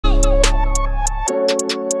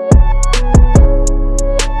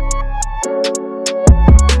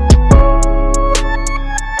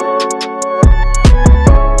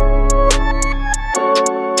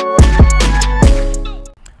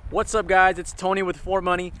What's up guys, it's Tony with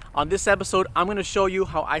 4Money. On this episode, I'm gonna show you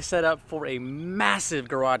how I set up for a massive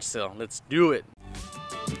garage sale. Let's do it.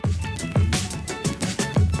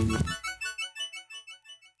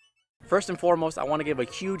 First and foremost, I want to give a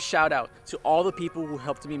huge shout out to all the people who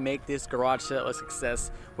helped me make this garage sale a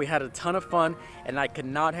success. We had a ton of fun and I could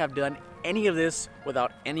not have done any of this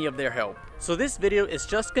without any of their help. So this video is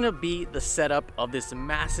just gonna be the setup of this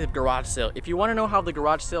massive garage sale. If you want to know how the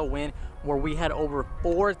garage sale went, where we had over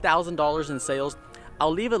 $4,000 in sales,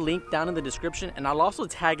 I'll leave a link down in the description and I'll also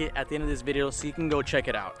tag it at the end of this video so you can go check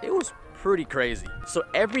it out. It was pretty crazy. So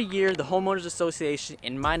every year the Homeowners Association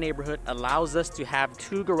in my neighborhood allows us to have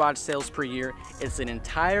 2 garage sales per year. It's an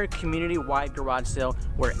entire community-wide garage sale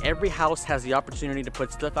where every house has the opportunity to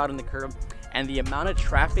put stuff out on the curb, and the amount of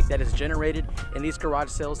traffic that is generated in these garage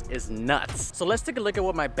sales is nuts. So let's take a look at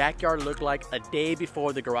what my backyard looked like a day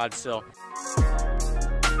before the garage sale.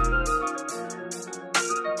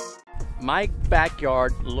 My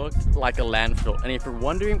backyard looked like a landfill, and if you're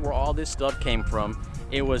wondering where all this stuff came from,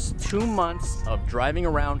 it was 2 months of driving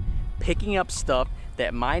around picking up stuff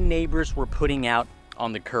that my neighbors were putting out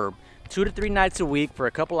on the curb. 2 to 3 nights a week for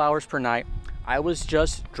a couple hours per night, I was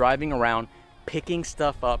just driving around picking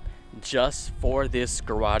stuff up just for this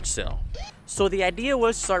garage sale. So the idea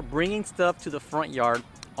was to start bringing stuff to the front yard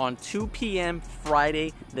on 2 p.m.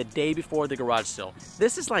 Friday, the day before the garage sale.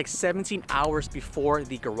 This is like 17 hours before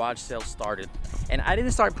the garage sale started. And I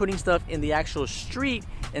didn't start putting stuff in the actual street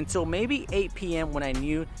until maybe 8 p.m. when I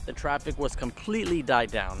knew the traffic was completely died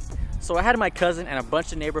down. So I had my cousin and a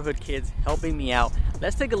bunch of neighborhood kids helping me out.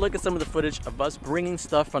 Let's take a look at some of the footage of us bringing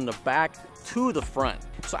stuff from the back to the front.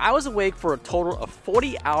 So I was awake for a total of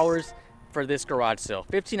 40 hours for this garage sale.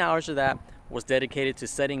 15 hours of that was dedicated to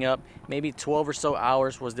setting up, maybe 12 or so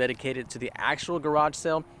hours was dedicated to the actual garage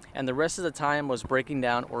sale, and the rest of the time was breaking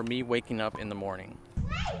down or me waking up in the morning.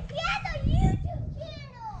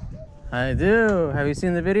 I do. Have you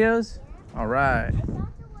seen the videos? All right.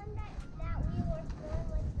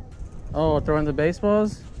 Oh, throwing the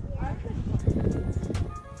baseballs?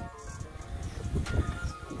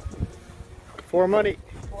 For money.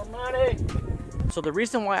 For money. So the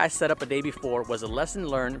reason why I set up a day before was a lesson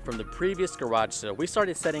learned from the previous garage sale. We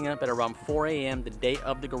started setting up at around 4 a.m. the day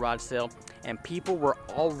of the garage sale, and people were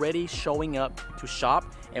already showing up to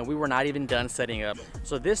shop and we were not even done setting up.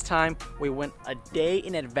 So this time we went a day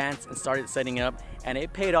in advance and started setting up, and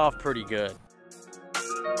it paid off pretty good.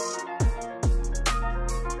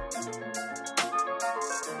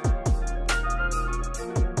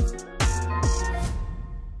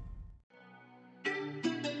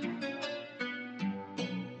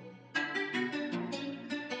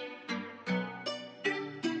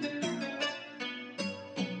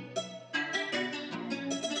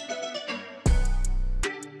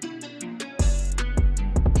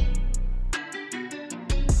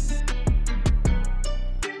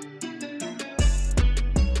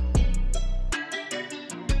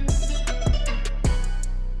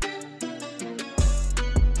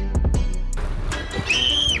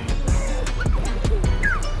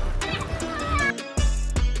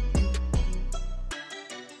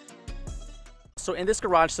 So in this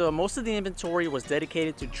garage sale, most of the inventory was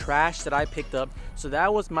dedicated to trash that I picked up. So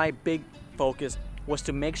that was my big focus, was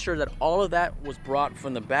to make sure that all of that was brought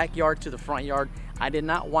from the backyard to the front yard. I did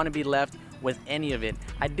not want to be left with any of it.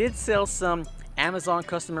 I did sell some Amazon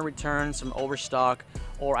customer returns, some overstock,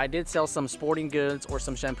 or I did sell some sporting goods or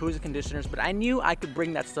some shampoos and conditioners, but I knew I could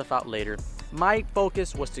bring that stuff out later. My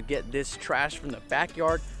focus was to get this trash from the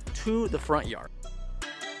backyard to the front yard.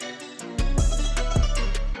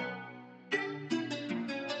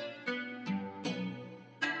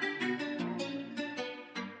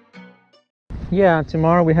 Yeah,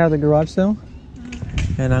 tomorrow we have the garage sale,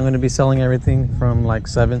 and I'm going to be selling everything from like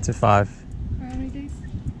 7 to 5. For how many days?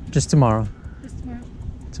 Just tomorrow. Just tomorrow?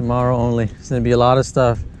 Tomorrow only. It's going to be a lot of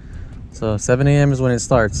stuff. So 7 a.m. is when it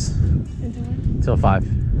starts. Until when? Until 5.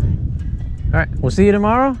 All right, we'll see you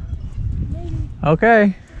tomorrow? Maybe.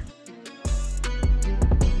 Okay.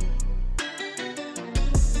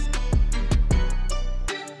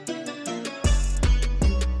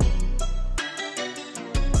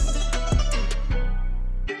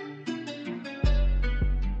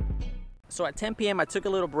 So at 10 p.m. I took a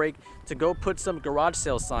little break to go put some garage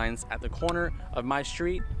sale signs at the corner of my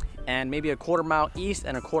street and maybe a quarter mile east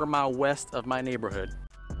and a quarter mile west of my neighborhood.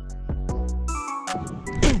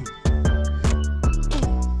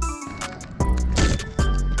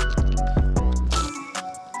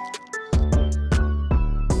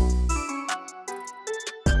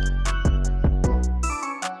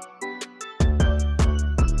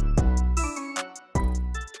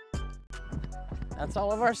 That's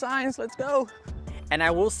all of our signs, let's go. And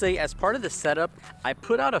I will say, as part of the setup, I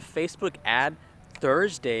put out a Facebook ad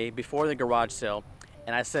Thursday before the garage sale.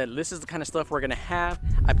 And I said, this is the kind of stuff we're gonna have.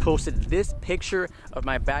 I posted this picture of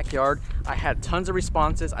my backyard. I had tons of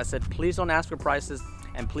responses. I said, please don't ask for prices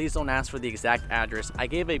and please don't ask for the exact address. I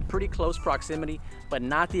gave a pretty close proximity, but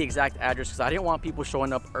not the exact address because I didn't want people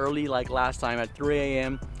showing up early like last time at 3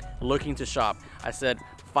 a.m. looking to shop. I said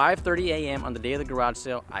 5:30 a.m. on the day of the garage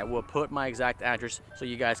sale, I will put my exact address so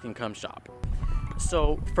you guys can come shop.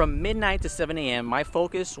 So from midnight to 7 a.m., my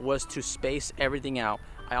focus was to space everything out.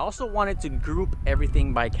 I also wanted to group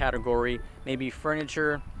everything by category, maybe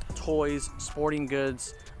furniture, toys, sporting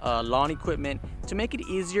goods, lawn equipment, to make it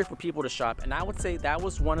easier for people to shop. And I would say that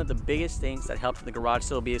was one of the biggest things that helped the garage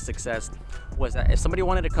sale be a success, was that if somebody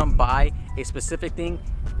wanted to come buy a specific thing,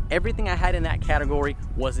 everything I had in that category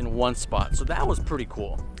was in one spot. So that was pretty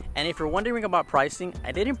cool. And if you're wondering about pricing,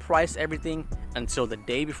 I didn't price everything until the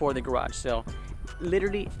day before the garage sale.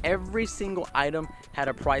 Literally every single item had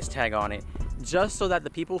a price tag on it, just so that the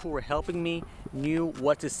people who were helping me knew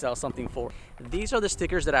what to sell something for. These are the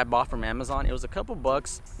stickers that I bought from Amazon. It was a couple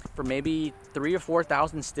bucks for maybe 3,000 or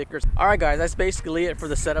 4,000 stickers. All right guys, that's basically it for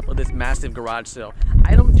the setup of this massive garage sale.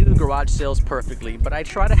 I don't do garage sales perfectly, but I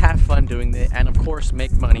try to have fun doing it and of course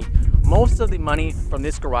make money. Most of the money from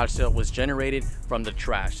this garage sale was generated from the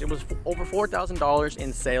trash. It was over $4,000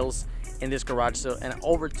 in sales in this garage sale, and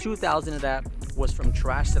over 2,000 of that was from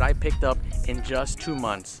trash that I picked up in just 2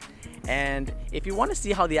 months. And if you want to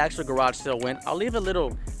see how the actual garage sale went, I'll leave a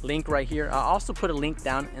little link right here. I'll also put a link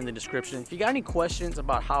down in the description. If you got any questions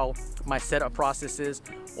about how my setup process is,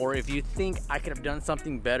 or if you think I could have done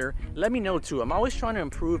something better, let me know too. I'm always trying to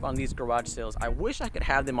improve on these garage sales. I wish I could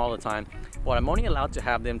have them all the time, but I'm only allowed to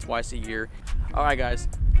have them twice a year. All right guys,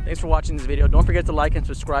 thanks for watching this video. Don't forget to like and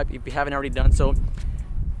subscribe if you haven't already done so.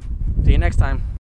 See you next time.